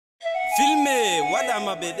Filme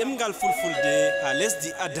waɗama ɓe ɗemgal fulfulde ha lesdi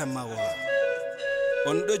Adamawa.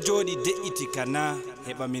 On ɗo joɗi de'iti kana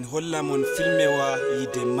heɓa min holla mon filmewa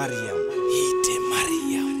Yide Maryam. Yide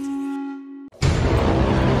Maryam.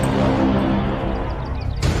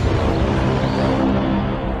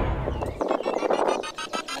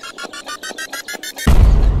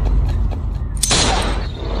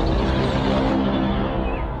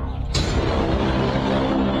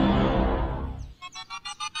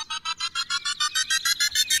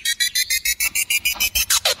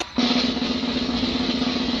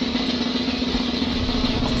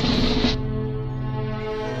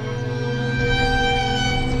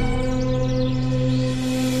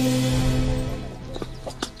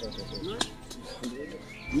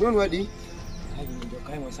 Non wadi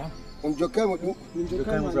on jokkay mo dum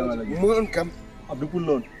mo on kam abdu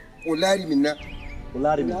pullon o laari minna o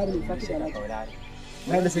laari min fakki ala ko laari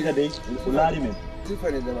nande siga dey o laari min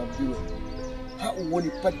tifane da abdu ha o woni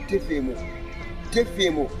pat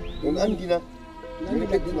tefemo on andina mi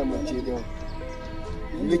beddina mo ceede on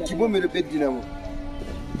lekki bo mi beddina mo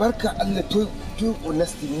barka Allah to o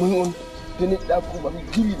nasti moy on tene da ko ba mi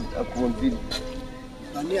gili ko on fili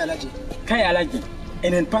bani alaji kai alaji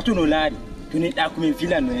enen paton o laari to ni da ko min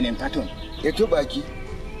filan no enen paton e to baki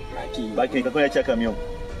ka ko ya chaka miyo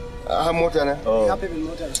a mota na ya pe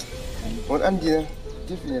mota on andina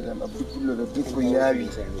tifine da abdu kullo da ko yaawi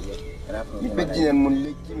mi beddina mon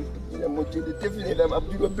lekki mo ceede tifine da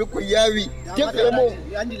abdu be ko yaawi tefemo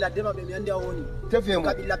mi andi la dema be mi andi awoni tefemo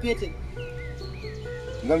kabila pete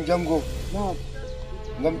ngam jango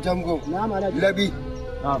naam alaji labi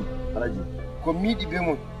naam alaji ko miidi be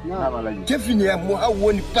mon naam alaji tefini mo ha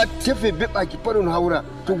woni pat tefe be baki padon hawra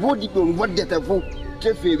to wodi don waddata fo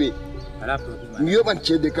tefebe ala problem mi yoban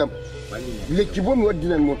ceede kam lekki bo mi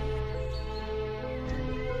waddinan mon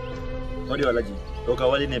wadi alaji do ka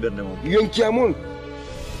wali ne bernde mon yonki amon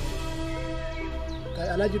kai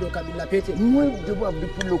alaji do kabila pete mo de bo abdu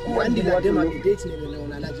pullo ko andi la dema be date ne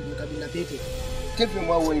non alaji do kabila pete tefe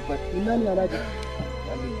mo woni pat inani alaji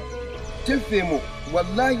tefe mo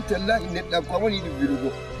wallahi tallahi nedda ko woni di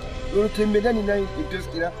birugo do tembe dani nay di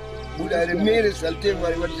teskira budare mere salte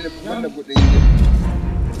mari wadde ko banda godde yide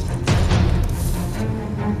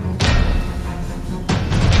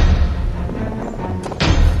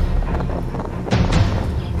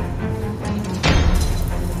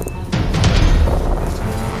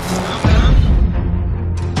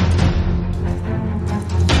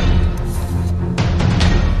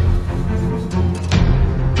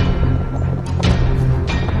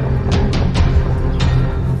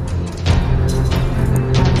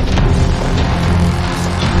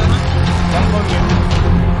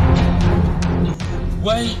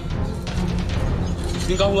Wai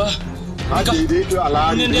Ngawa ade to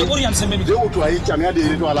alaari ne ko yam sembe mi de uto ayi chami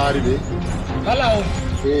ade to alaari be halao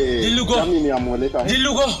dillugo chami ni amole ka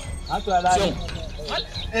dillugo ato alaji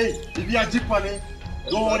ibi ajipale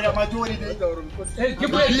do wori amajori de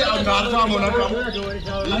kipo ibi anga mo na kam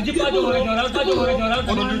ajipa do wori jora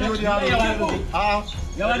ono ni jori ha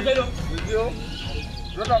ya warjelo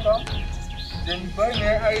rota ba den bay ne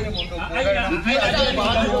ayne mo do ibi ajipa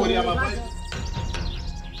do wori amajori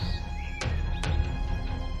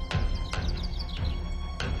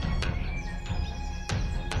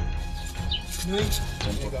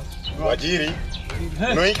wajiri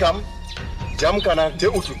noy kam jam kana te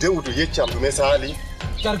utu yeccam dum sali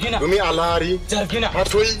jargina dumi alari jargina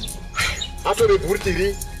hatobe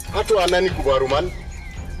burtiri hato anani kubaru man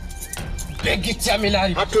begitti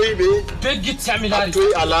amilari hatoy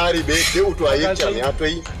alari be te utu ayeccam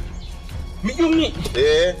hatoy mi yumni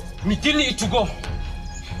mi tilli itugo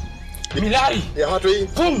milari hatoy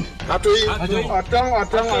pum hatoy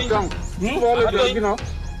attends wala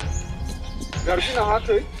jargina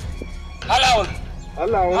hatoy halawol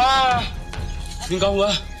Allah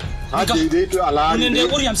Ngawa hade de to alari ne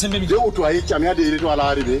ko yam sembe mi de utu ayeccam ade to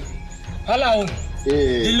alari be halawol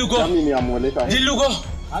dillugo chami ni amole ka dillugo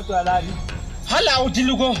ato alaji halawol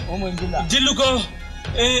dillugo o mo ngilla dillugo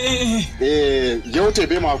jewte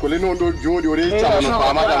be ma ko le non do jodi o re chama no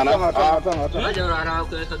fama dana ajara ara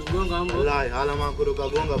ko ta gonga mo wallahi hala ma ko do ka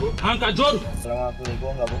gonga bo hanka jodu ma ko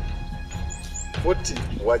gonga bo foti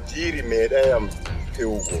wajiri medayam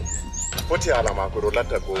tewugo foti hala ma ko do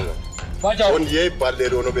latta gonga on yey balde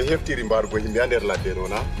do no be heftiri mbargo himbe ander ladde do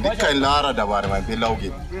na dikka lara dabare ma be lawge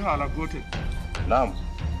be hala gote nam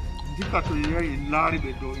dikka to yayi laari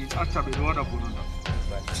be do in acca be do wada bononda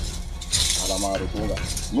hala ma do gonga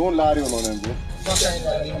non laari on onen go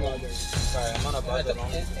mana bata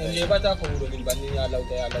en bata ko wuro min banni ya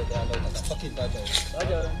lawta fakki bata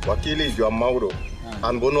wakili jo mawdo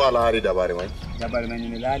an bonu ala hari dabare mai Jabar man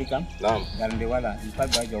ni laari kam. Naam. Darnde wala il pat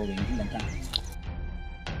ba jawdo ndin tan.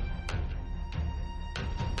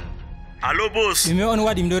 Allo boss. Imi on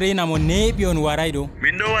wadi mdo reina mo nebi on waraido.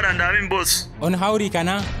 Min do wara ndamin boss. On hauri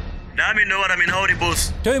kana? Ndamin do wara min hauri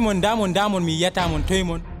boss. Toymon damon mi yata mon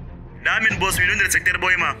toymon. Ndamin boss min nder secteur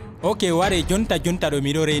boyma. Okay, ware jonta do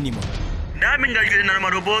mi do reni mo. Ndamin ngal gide nan ma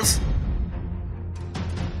do boss.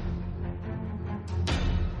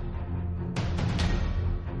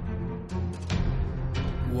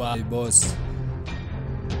 Wow, boss.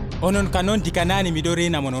 Onon kanon dikanani mi do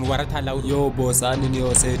rena mon on warata lawdo. Yo boss, ani ni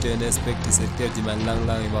o say to expect secteur di man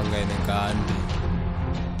lang ibangay ne ka andi.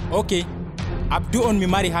 Okay. Abdu on mi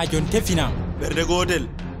mari ha jon tefina. Berde godel.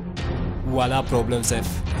 Wala problem chef.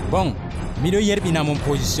 Bon, mi do yerbina mon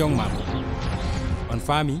position ma. On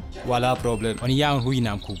fami? Wala problem. On ya on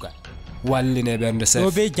huina kuga. Walli ne bernde chef.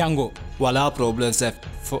 So be jango. Wala problem chef.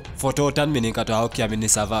 Photo tan mini kato hawki amini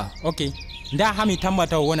sava. Okay. Nda hami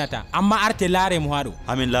tambata wonata amma arte laare mo hado.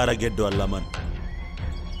 Amin lara geddo Allah man.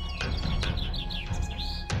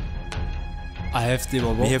 I have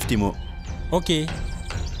timo bo. Mi heftimo. Okay.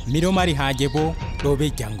 Mi do mari haje bo do be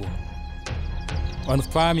jango. On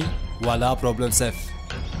fami? Wala problem chef.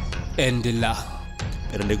 Endilla.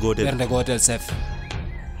 Berde godel. Bernde godel chef.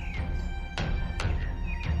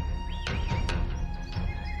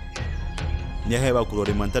 Ni heba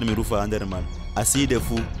kurore man tan mi rufa ander man. Aside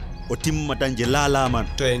fu o timmatan je lala man.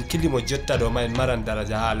 To en kilimo jotta do ma en maran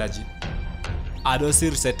daraja halaji. Ado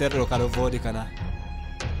sir secteur do kala vodi kana.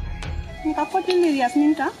 Nka poti ni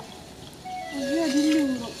Yasmin ka? Oya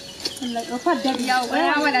dillo. Allah ko fadda ya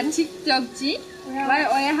wala TikTok ji. Wai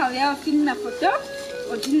oya hawya film na photo.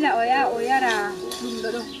 O dilla oya ra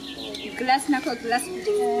dum. Glass na ko glass.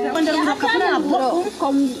 Wanda ko kapana bo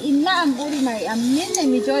kom inna amburi mai amenne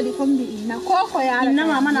mi jodi kombi inna ko ya inna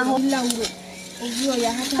mama na ho lango. Oyo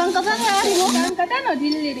ya hata. Kan ka fanga ari ho kan ka tano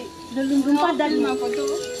dilliri. Dum padal ma photo.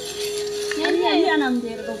 Ni anam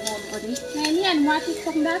der do bodi. Ni an ma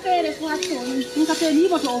TikTok da ka ere ko hatto. Ka te ni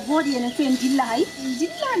boto o bodi ene fen dilla hay.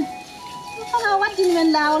 Dillan. Kala wadin men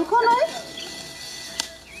lawol ko noy.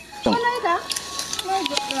 Ko noy da?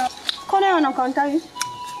 Ko noy on kon tawi.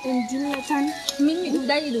 En dilla tan. Min mi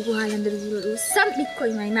dai do ko halandar buro do. Sam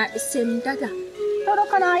bikkoy mai na be sendata. Todo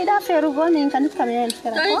kana ida ferugo min kan kamel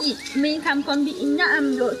fera ko. Min kam kombi inna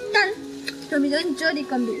am do tan. To mi don jodi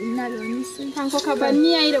kombi inna do ni sun. Kan ko ka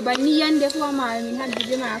banni ay do banni yande ko ma min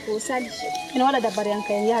hadde ma ko sali. En wala dabbar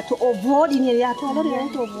yankan ya to o bodi ni ya to do ya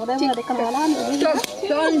to boda ma de kamala ni.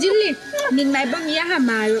 To on jilli min mai bam ya ha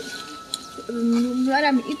mayo. Wala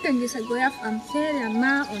mi itan je sagoya am fere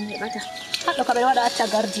ma on ne bata. Hado ka be wada acca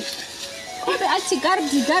gardi. Ko be acci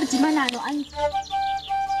gardi mana no an.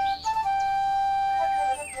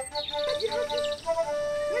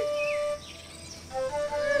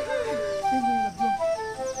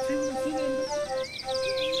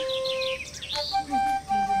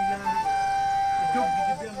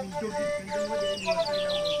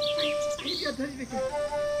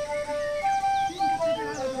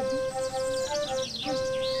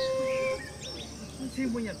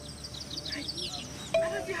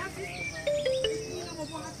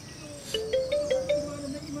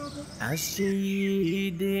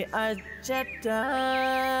 Ashide achata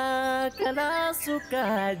kala suka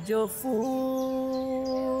jofu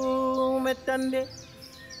metande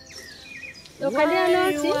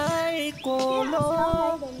wai kolo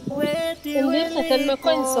weti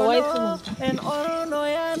en orno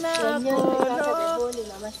yana kolo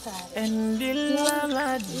en dilla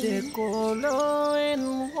de kolo en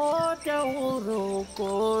hota uro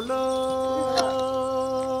kolo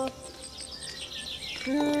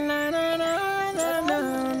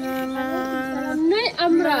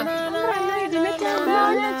Amra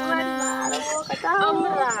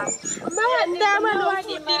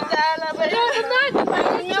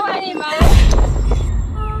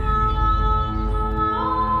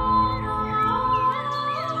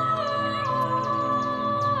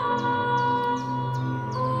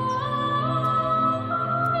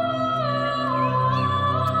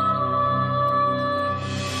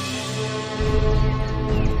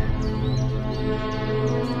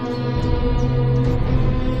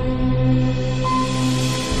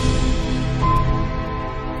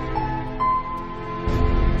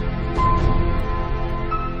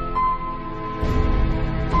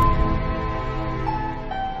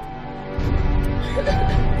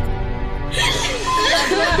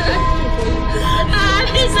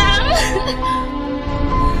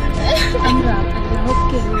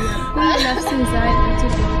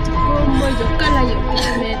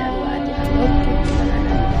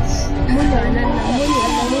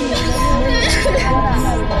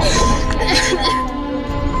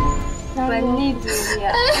banni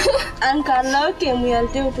duniya an ka Allah ke mu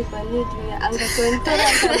yalde to banni duniya an ka to entara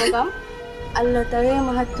ta mogam Allah tare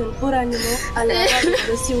mu hattun burani mo Allah ya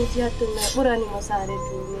da siwti hattun na burani mo sare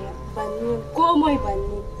duniya banni ko moy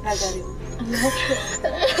banni ragare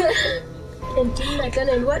en jinna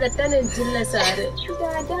tanen wada tanen jinna sare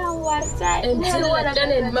da warta en jinna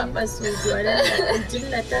tanen mabba sudu en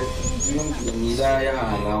jinna tan ni da ya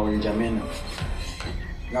lawol jamena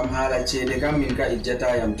ngam hala cede kam min ka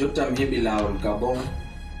ijjata yam jottam hebi lawol Gabon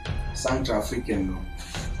Central African no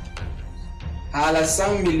hala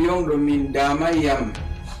 100 million do min dama yam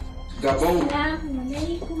Gabon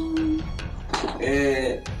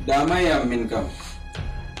dama yam min kam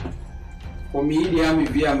ko mi yiɗi mi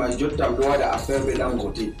wiya ma jottam ɗo waɗa affaire ɓe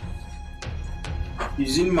Dangote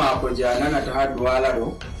usine mako je a nanata ha Douala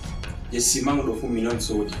ɗo je ciment ɗo fu minon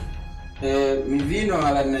soodi mi wino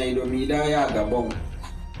hala nayi ɗo mi yiɗa ya Gabon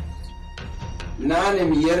nane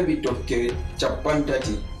mi yerbi tokke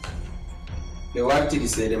 30 ɓe wartiri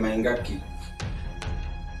seede may ngakki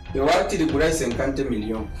ɓe wartiri ɓuray 50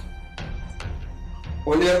 million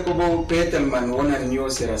o nder ko bo petel man wonan ni o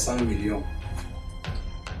sera 100 million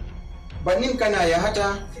bannin kana yahata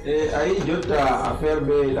ayi jotta affaire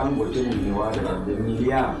be Dangote ni wada de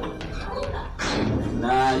milliard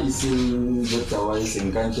na isin jotta wai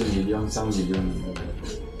 50 million 100 million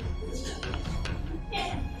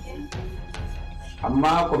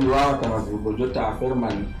amma ko mi wawata ma jotta affaire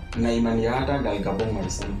man nay man yahata gal Gabon mai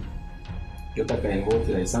san jotta kay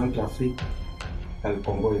hotira Central Afrique kal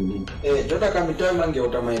Congo ni jotta kam to man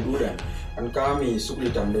gewta mai dura an kami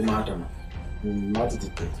sublitam do mata ma mati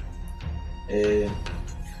titte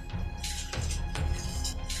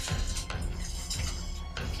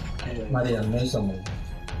Maryam mai samu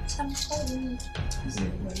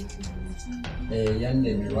yande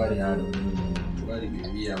mi wari hado mi wari mi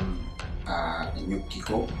wiyam a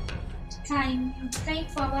nyukkiko kai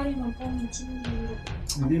fawari no pomi tindi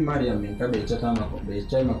ndi Maryam min ka be chata ma ko be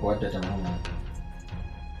chai ma ko wadata mama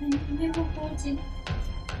me ko poti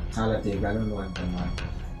hala te galon wanta ma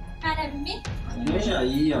ala bimbe Nesha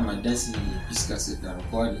iya madasi piska sita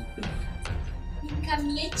rokodi. Nkam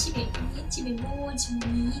yechibe moji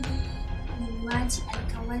mwidi mwaji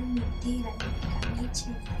alkawali mtera nkam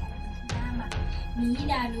yechibe nama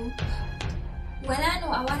miida lo wala no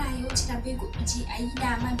awara yochi na bego iji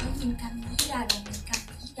aida ma domin kam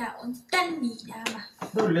miida on tan miida ma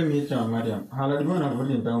Dole mi ta Maryam hala di mana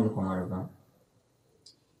vodin tawo ko maraba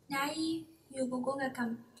Nai yogogonga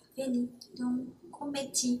kam veli don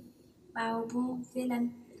kometi bawo bo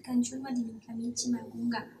velan kanjum wadi min kam yechi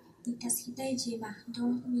magunga mi taskitai je ma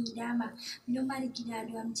don mi dama mi don mari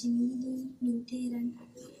gidaɗo am timidi min teran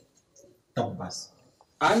tabbas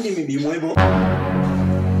andi mi bi moy bo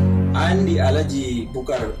andi alaji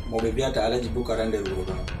bukar mo be biata alaji bukar ande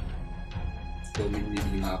wuro to min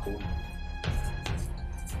bi mako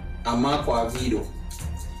amma ko a video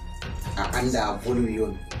a anda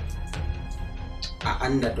voluyon a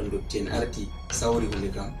anda to dotten arti sawri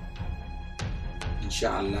hunde kam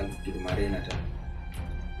inshallah lutudu marenata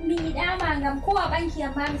mi dama ngam ko a banki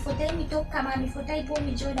amma mi fotai mi tokka ma mi fotai bo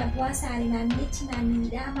mi joda bo asare ma mi yetti ma mi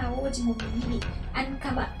dama woji mo mi yiɗi an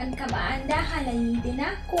kaba anda hala yide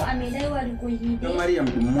na ko a medai warugo yide no Maryam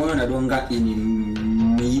dum moyo na don gaɗini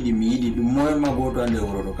mi yiɗi dum moyo ma goto ande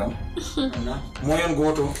wuro kam moyon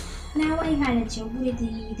goto na wai hala jabure de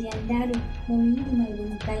yide andaro mo mi yiɗi mai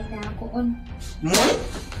dum gaina ko on moy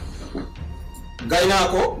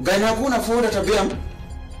gaina ko na fodata biyam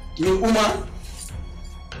min Umar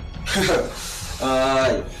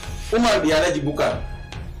Umar bi alaji bukar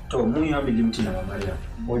to mun ya bi limtina ma Maryam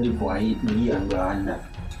bodi ko ayi ni ando anda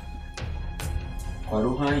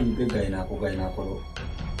kwaro hani be gaina ko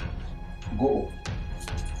go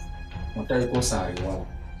motai ko sari wa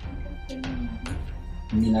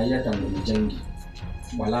mina yata mo jangi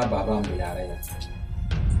wala baba mo yara ya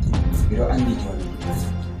biro andi joni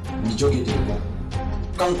mi jogete ko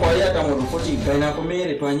kan ko yata mo foti gaina ko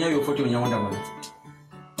mere to anyayo foti nyawanda mo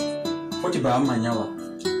foti ba amma nyawa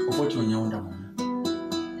o foti o nyawanda mo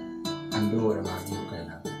ando wala ma bi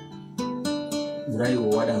gaina burai o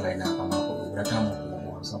wada gaina pa ma ko burata mo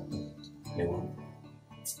ko sappo lewo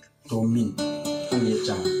to min on ye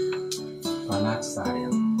chama bana sare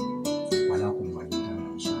wala ko mani ta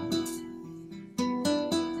insha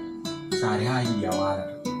sare ha yi ya wala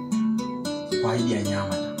kwa yi ya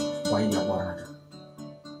nyama kwa yi ya bora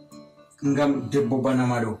ngam debbo bana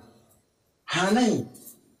mado hanai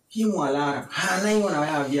himu alara hanai wana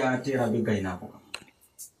ya via tera be gaina ko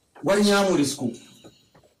wanyamu risku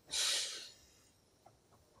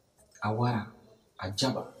awara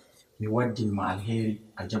ajaba mi waddi ma alheri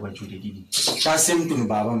ajaba jude didi ta semtu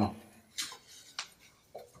baba ma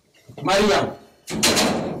Maryam.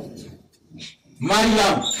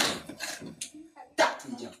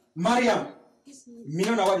 Maryam.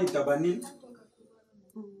 Mino na wadi tabanin.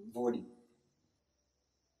 Body.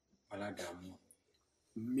 Wala damu.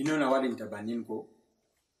 Mino na wadi tabanin ko.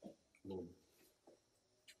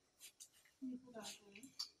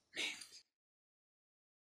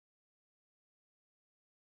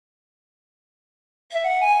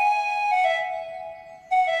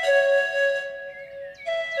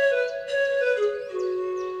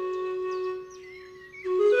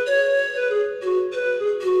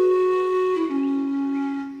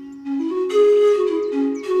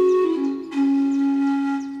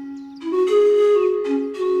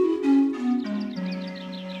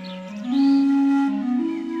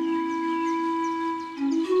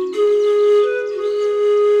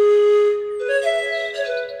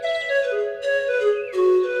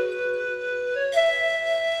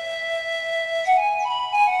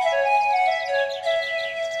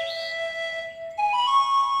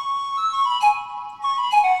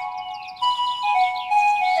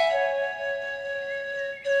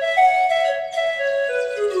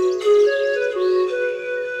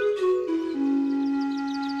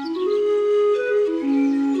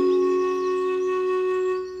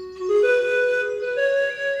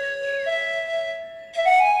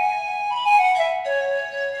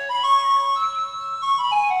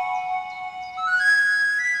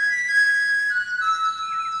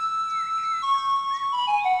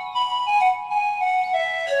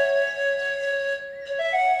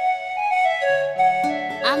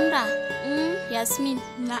 Yasmin.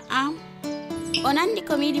 Naam. Onandi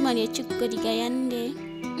ko miidi man yeccugo diga yande.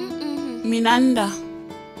 Minanda.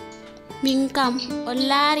 Min kam on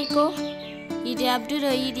laari ko Yide Abdudo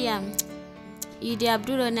yiɗi am. Yide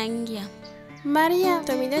Abdudo nangi am. Maryam,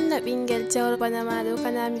 to miɗon no ɓingel jawro bana maɗo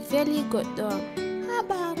kana mi veli goɗɗo am.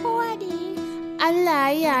 Haba ko waɗi? Allah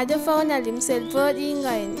ayi aɗo fawna limsel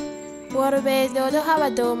voɗinga en. Worɓe ɗo ɗo haɓa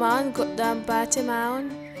dow ma on goɗɗo am baate ma on.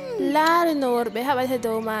 Laaru no worɓe haɓata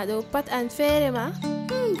dow maɗo pat an feere ma.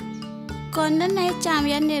 Kon ɗon na yeccam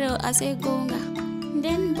yandere ase gonga.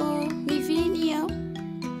 Nden bo mi fiini yo.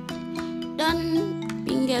 Ɗon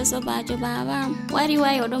ɓingel sobajo baba am wari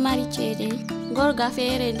wayi oɗo mari ceede. Gorga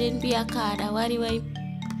feere nden biya kaɗa wari wayi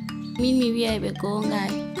min mi wiya ɓe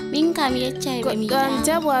gongayi. Min kam yeccay ɓe mi goɗɗo am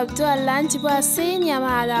Jabu Abdu Allah anti bo a seyniyam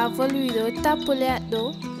haala a volwi ɗo tappule aɗɗo.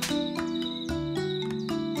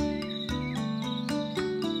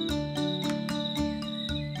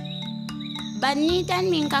 Banni tan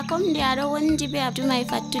min ka kom nde aɗo wondi be Abdu mai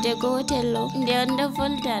fattude gotello nde on ɗo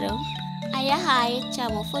volda ɗo. A yaha a yecca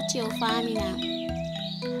mo foti o famina.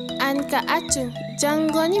 An ka accu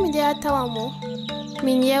jangoni mi nde a tawa mo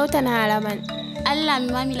min yewtan haala man. Allah mi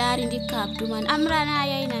ma mi laari ndikka Abdu man. Amrana a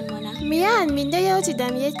yaynan mo na? Mi yahan min nde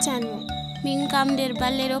yewtida mi yeccan mo. Min kam nder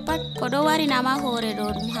balle ɗo pat ko ɗo warinama hoore ɗo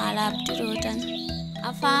ɗum haala Abdu ɗo tan.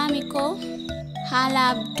 A faami ko? Haala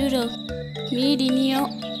Abdu ɗo mi yiɗi ni yo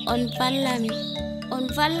on valla mi. On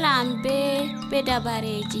valla am be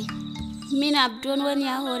dabareji. Min Abdu on woni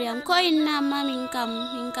ha hoore am ko inna amma min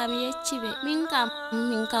kam yecci ɓe.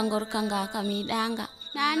 Min kam gorka nga kam yiɗanga.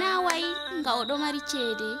 Nana wayi nga oɗo mari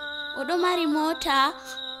ceede, oɗo mari mota,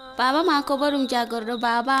 baba mako bo ɗum jagorɗo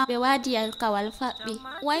baba ɓe wadi alkawal faɓɓi.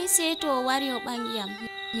 Wai sei to o wari o ɓangi am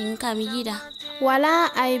min kam yiɗa. Wala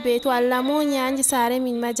aibe to Allah moni andi saare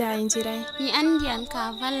min ma jayinjiray. Mi andi an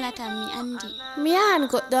ka vallatam mi andi. Mi yahan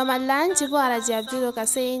goɗɗo am Allah anti bo Alaji Abdudo ka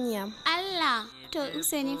seyniyam. Allah to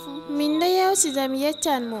useni fu. Min ɗo yewtida mi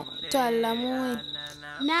yeccan mo to Allah moyi.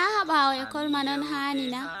 Na haɓawo école ma non hani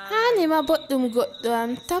na? Hani ma boɗɗum goɗɗo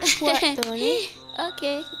am tappu waɗɗo ni.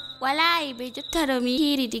 Okay. Wala aibe jotta ɗo mi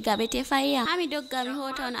hiri diga ɓe tefayam. Ami dogga mi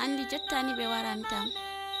hota on andi jotta ni ɓe warantam.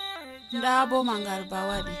 Nda bo mangarba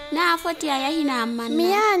waɗi. Na foti a yahina amman na.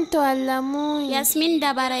 Mi yahan to Allah moyi. Yasmin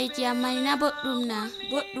dabarayji ammani na boɗɗum na.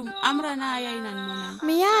 Boɗɗum Amra na a yaynan mo na.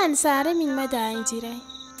 Mi yahan saare min ma dayinjiray.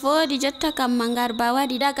 Fodi jotta kam mangarba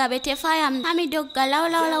waɗi daga ɓe tefayam. Ami dogga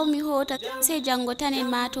law mi hota sei jango tan en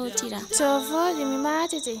matotira. To fodi mi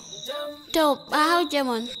matete. To ɓawje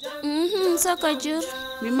mon. Soko jur.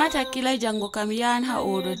 Mi mata kila jango kam yahan ha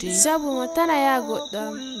oɗo de. Jabu mo tana ya goɗɗo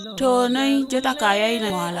am. To noy jota ka yayna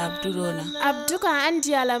mo haala Abdu ɗo na. Abdu ka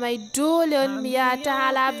andi haala mai dole on mi yahata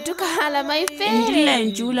haala Abdu ka haala mai feere. En dilla en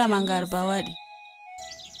juula mangarba waɗi.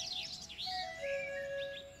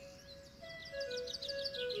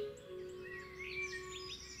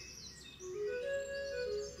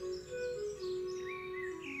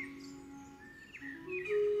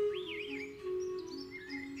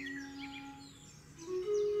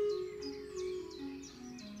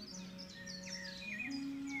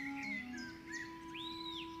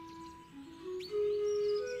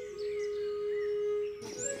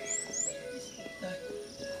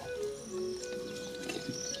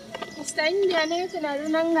 Tani ane tana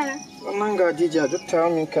nangala. Nanga dija jotta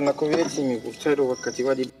min kana ko weti mi gurtado wakkati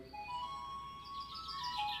wadi.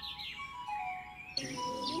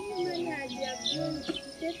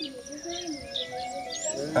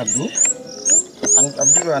 Abdu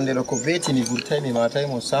ande ko weti mi gurtai mi matai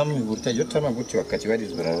mo sam mi gurtai jotta ma gutti wakkati wadi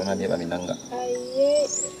zura wana ne ba mi nanga. Ayye.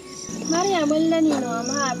 Maryam wallani no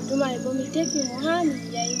amma Abdu mai bo mi tefi mo ha mi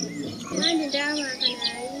yayi. Mani dama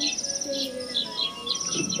kana yi.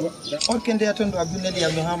 Orkende atondo Abdu neli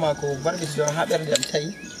am no hama ko barbi do ha berde am tayi.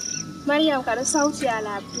 Maryam kada sauti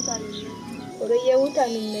ala Abdu kan. Odo yewuta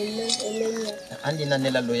min nello elenya. Andi nan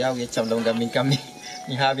nelalo yawo yeccam law ngam min kammi.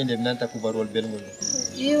 Mi haabinde mi nanta kubarol belgol.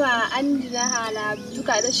 Yiwa andi na hala Abdu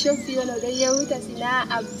kada shofi wono do yewuta sina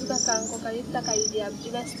Abdu ka kanko ka yitta ka yidi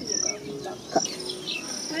Abdu gasti ko futa.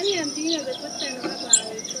 Maryam dina be kotta no baba.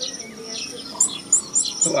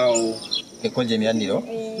 Wow. E kolje mi andi do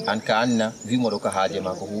an ka anna wi mo do ka haaje ma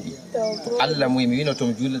ko huubi to alla mu mi wino to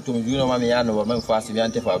juulo ma mi yano ba man faasi mi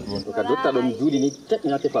ante fa Abdu to ka jotta do mi juuli ni tek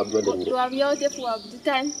mi ante fa Abdu de to am yote fu Abdu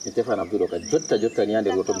tan mi te fa Abdu do ka jotta ni ande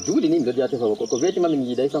to juuli ni do jate fa ko veti ma mi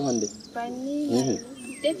yidai sam hande banni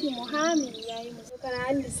tefi Muhammad yayi mo kana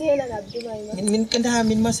andi sela Abdu mai min kanda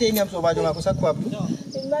min ma sey mi am so baajo ma ko sakko Abdu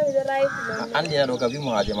min ma mi do right andi na do ka wi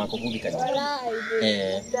mo haaje ma ko huubi kan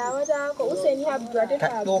dawada ko useni Abdu ade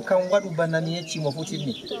fa do kan wadu banani yecci mo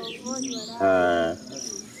futini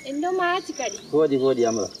endo ma tikadi hodi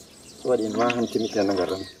amra hodi ma hanti mi tan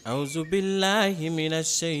ngaram a'udzu billahi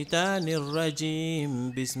minash shaitanir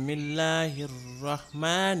rajim bismillahir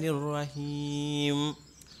rahmanir rahim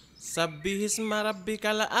sabbih isma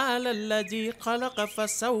rabbikal a'la alladhi khalaqa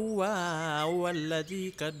fasawwa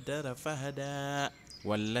walladhi qaddara fahada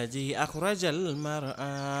والذي أخرج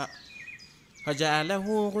المرعى فجعله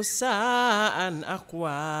غثاء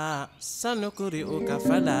أحوى سنقرئك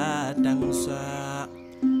فلا تنسى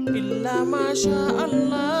إلا ما شاء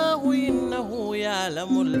الله إنه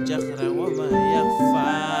يعلم الجهر وما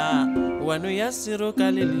يخفى ونيسرك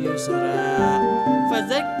لليسرى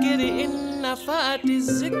فذكر إن نفعت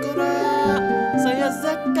الذكرى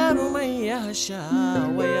سيذكر من يخشى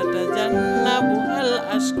ويتجنبها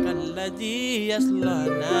الأشقى الذي يصلى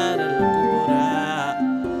نار الكبرى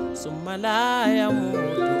ثم لا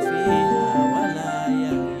يموت فيها ولا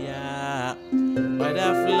يحيا قد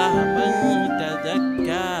أفلح من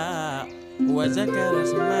تزكى وذكر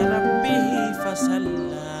اسم ربه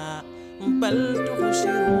فصلى بل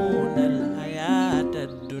تؤثرون الحياة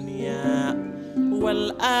الدنيا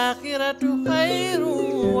والآخرة خير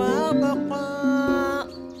وأبقى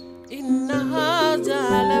إن هذا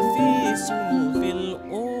لفي صحف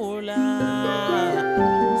الأولى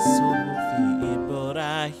صحف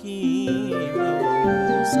إبراهيم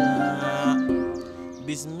وموسى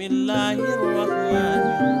بسم الله الرحمن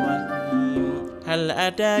الرحيم هل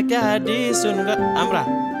أتاك حديث أمرا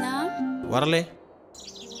نعم ورلي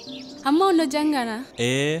أما ono jangana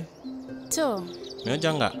to mi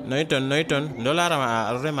janga noiton dolara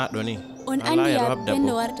ma rema do ni on andi ya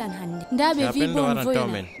pendo wartan hande ndabe vi bon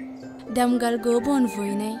voyna damgal go bon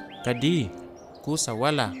voyna kadi kusa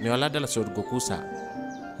wala mi wala dala sodgo kusa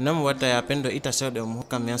nam wata ya pendo ita sodo mo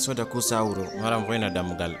kam ya soda kusa euro maram voyna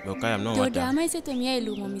damgal do kayam non wata to damay seto mi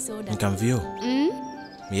yelu mo mi soda kam vio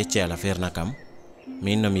mi yecce ala ferna kam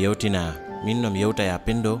min no mi yewtina min no mi yewta ya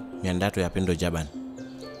pendo mi andato ya pendo jaban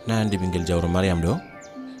na andi bingel jawro Maryam do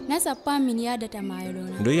nasa min yada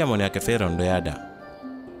tamayolona ndo yamone ake fere ndo yada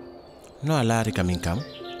no alari kamin kam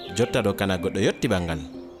jotta do kana goddo yotti bangal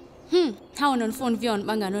haw non fon vion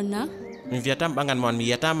bangal non na mi viatam bangal mon mi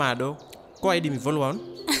yatama do ko aydi mi volwon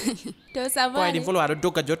to ça va ko aydi volwa do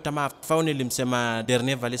doga jotta ma fawni limse ma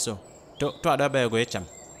dernier valiso to ado bayago yecham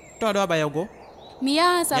to ado bayago mi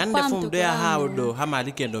ya sa yande fum do ya hawdo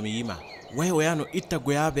hamali kendo mi yima way wayano itta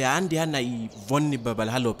goyabe andi hanna i vonni babal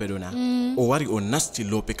halope do na o wari o nasti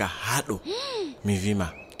lope ka hado mi vima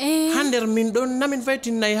hander min don namin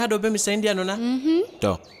fighting nay hado be mi saindiano na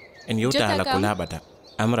to en yota ala kulabata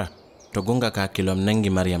amra to gonga ka kilom nangi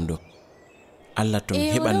Maryam do Allah to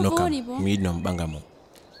heban no kam mi nom bangamo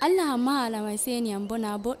Allah ma ala mai seni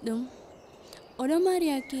ambona boddum odo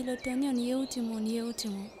Maria kilo to nyon yewtimo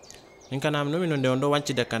ninkana no min ndo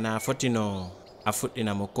wanci de kana fotino a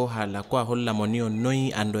fuddina mo ko hala ko holla mo ni on noyi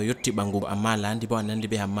ando yotti bangu amma landi bo nandi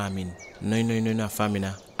be hamma min noy na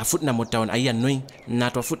famina a fudna mo tawon ayan noy na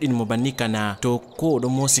to fuddin mo banni kana to ko do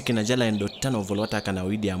mosikina jala en do tan o volwata kana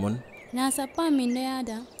widi amon na sappa min ne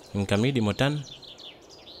ada kamidi mo tan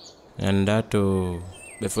anda to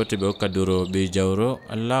be foti be okaduro be jawro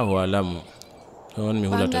Allahu alam on mi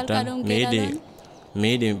hulata tan mi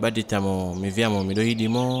yidi baditamo mi viamo mi do yidi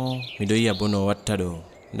mo mi do yiya bono watta do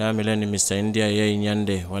nda mi lani Mr India yayi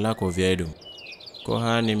nyande wala ko wi'ay ɗum ko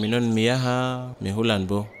hani minon mi yaha mi hulan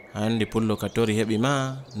bo handi pullo 14 heɓi ma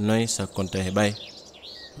noy sakkonta heɓay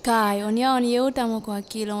Kai on ya on yewtamo ko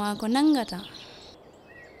hakkilo mako nangata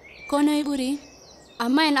kono e ɓuri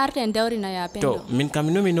amma en arta en dawrina ya pendo to min kam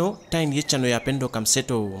nomino ta en yeccano ya pendo kam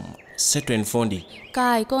seto en fondi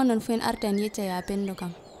Kai ko non fu en arta en yecca ya pendo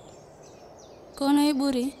kam kono e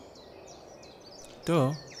ɓuri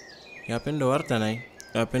to ya pendo wartanay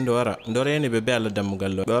ya pendo wara ndoreni ɓe be Allah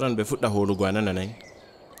dammugal ɗo ɓe waran ɓe fuɗɗa holugo a nananay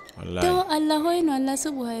wallahi to Allah hoyno Allah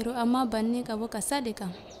subu hayro amma banni ka bo ka sade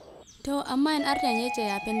kam to amma en arta en yecca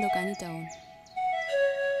ya pendo kanita on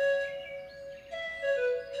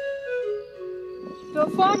to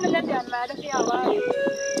fon la dan ma da fiya wa Min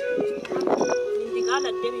diga la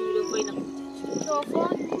demi mi ko ina. to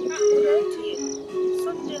fon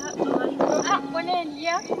Sotte ha do ai. wone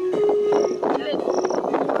ya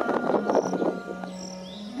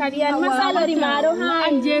kadiyan masalori maro ha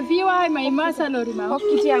anje fiwa mai masalori ma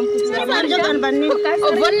hokkiti am kuti Mar jogan banni. O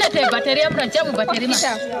bonnete batterie am jabu batterie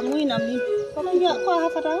ma. Muina mi. Ko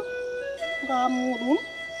hafata ga mudum.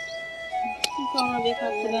 Ko ma be ka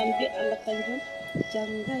tunan be Allah kanjum.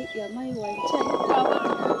 Jangai ya mai wancan.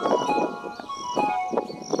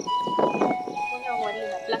 Punya wali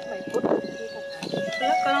na black my foot.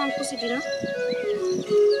 Black kanon kusidina.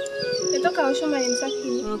 Ito ka usho mai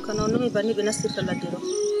insaki. Kanon mi bani be nasir taladiro.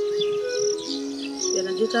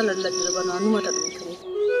 Yana jita na taladiro bana anu mata dum kare.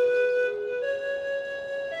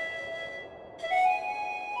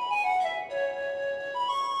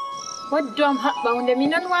 Waddom haɓɓa hunde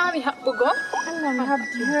minon wawi haɓɓugo Allah mi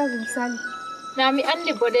habdi ha misali na mi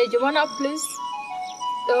andi bodejo wona plus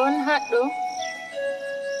ɗon haɗɗo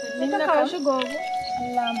ito ka usho gogo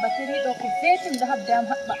Allah batterie ɗo ko fetum ɗo habde am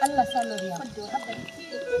haɓɓa Allah salori am to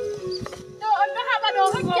on do haba do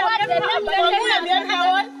hokki wadde muna biyan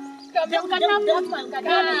hawon to be kanam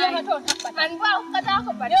kada ya to an ba kada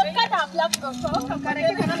ko bare kada black do to ko kare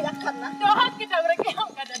kana yakkanna to hokki tawreke on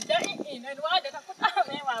kada dai ina wada ta kuta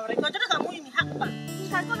me wawre To jada ka mu mi habba.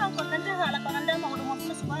 Kan ko non ko nan da hala ko nan da ma mo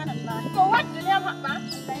subhanallah. to wadde ne habba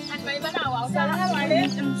an bai bana wa assalamu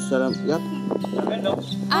alaikum Salam. Yap.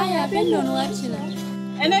 ya pendo no wartina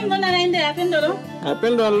Enen gonna na inde ya pendo do. ya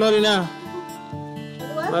pendo allorina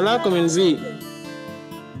wala ko min wi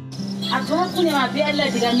Adwa kune ma be Allah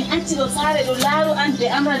diga mi anti do sare do laru ande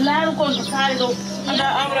amra laru kon do sare do. anda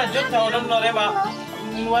amra jotta oɗon no reɓa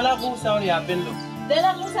min wala kuusa on ya pendo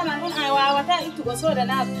Dela musa ma kon ay wawata itu go soda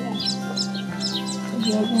na abtu.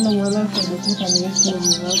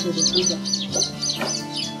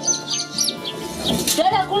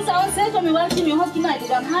 Dela kusa on sai to mi warti mi hokki ma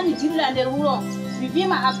diga hani jilla nder wuro. Mi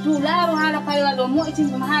bima abtu laru hala parewa do mo itin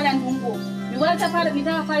dum hala ndungo. Mi warta fara mi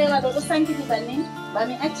tawa parewa do sankiti banni ba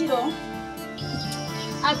mi acci do.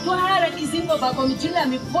 Abtu hala kizingo ba ko mi jilla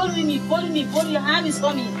mi bolwi ha mi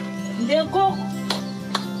somi. Nder ko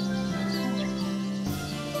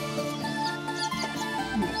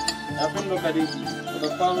ya pendo kadi ko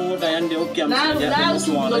famu woda yande hokki am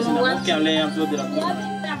hokki am le yam sodira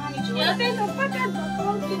Ya pendo pakat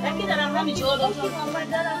aki dalam kami jodoh.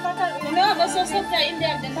 Ini ada sosok ya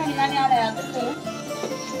India dan kami nani ada ya betul.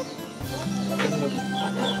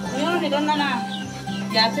 Ini ni don nana.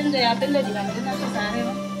 Ya pendo di kami nana sesare.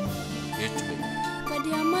 kadi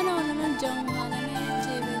amma na wala non jamu hala ne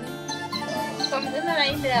yecce Kami nana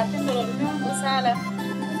India ya pendo lo dumi on sala.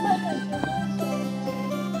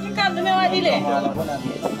 Ini kan dumi wadi le.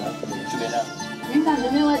 Ini kan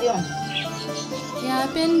dumi wadi on. ya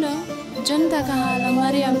pendo jonta ka hala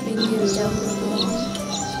Maryam pingir jamu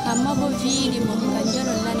amma bo viidi mo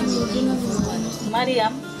kanjaro nani mi dino fuwan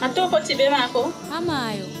Maryam, atau kau cibe mako?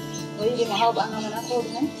 amayo Oh iya mau bang mana aku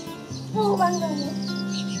ni? Oh bang ni.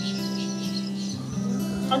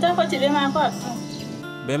 Atau kau cibe mako?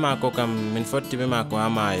 be mako kam min fotti be mako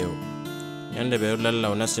ha maayo yande ɓe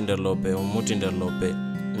lallaw nasti nder lope o muti nder lope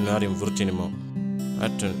mi wari mi vurtini mo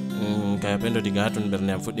hattun kaya pendo diga hattun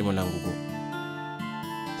ɓernde am fuɗɗimo nangugo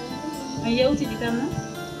A yewti di kam no?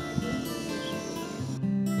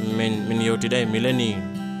 min yewtiday mi leni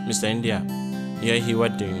Mr India yahi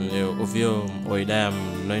wadde o wiyo o yiɗayam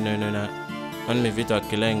noyna on mi wi to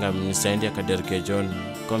hakkilay ngam Mr India ka derkejo on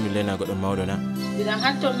ko mi lena goɗɗo mawɗo na Bilang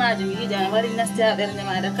hatton maji mi yiɗi a wari nasti ha ɓernde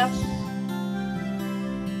maɗa kam.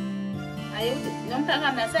 A yewti non ta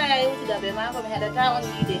kam na sa a yewtida ɓe mako mi heɗata on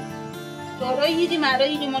yiide. To ɗo yiɗi ma ɗo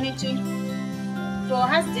yiɗi moni cuy. To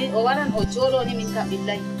hasdi o waran o jooɗo ni min kam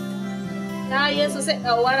billahi. Ta yeeso seɗɗa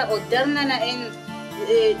o wara o darnana en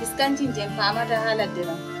diskancin jen famata ha ladde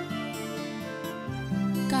non.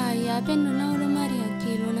 ka ya pendo na wala mari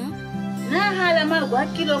hakkilo na Na hala margo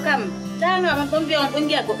hakkilo kam Danga man ɗon mbiya on ɗon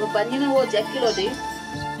giya goɗɗo bannin woodi hakkilo de.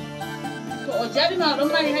 To o jaɓima o ɗon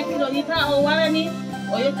mari hakkilo ni ta o warani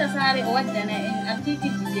o yetta saare o waddana en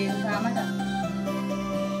artitiji je en famata.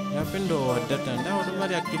 Ya pendo o waddata nda oɗon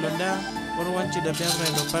mari hakkilo nda oɗo wancida be amra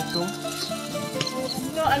ɗo pattum.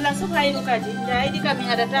 Yo Allah subhanahu kadi nda yiɗi kam mi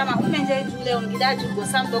hadatama umne jeyi juuɗe on giɗa jurgo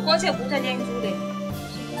sam ɗo ko ce buta jeyi juuɗe.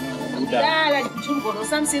 Dala jurgo ɗo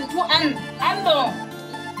sam surtout an ɗo.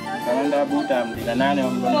 Kamanda buta diga nane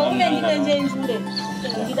on ɗon umne giɗe jeyi juuɗe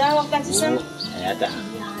giɗa wakkati sam. Ayata.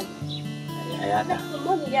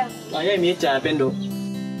 Ayah mi yecca pendo.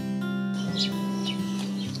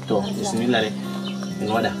 To bismillah re en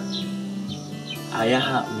waɗa.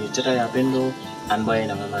 Ayaha mi yeccata ya pendo an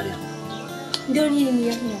bayina ma Maryam. Ndoni mi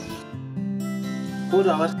yahno. Ko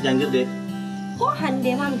da warti jangirde? Ko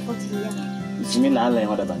hande ma mi foti ya. Bismillah Allah ya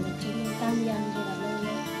waɗa banni. Kam yangira lolo.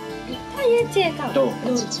 Ta yecce kam. To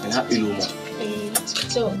en haɓɓi lumo.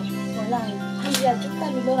 To wallahi hande ya jotta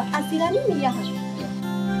mi lora asirani mi yaha.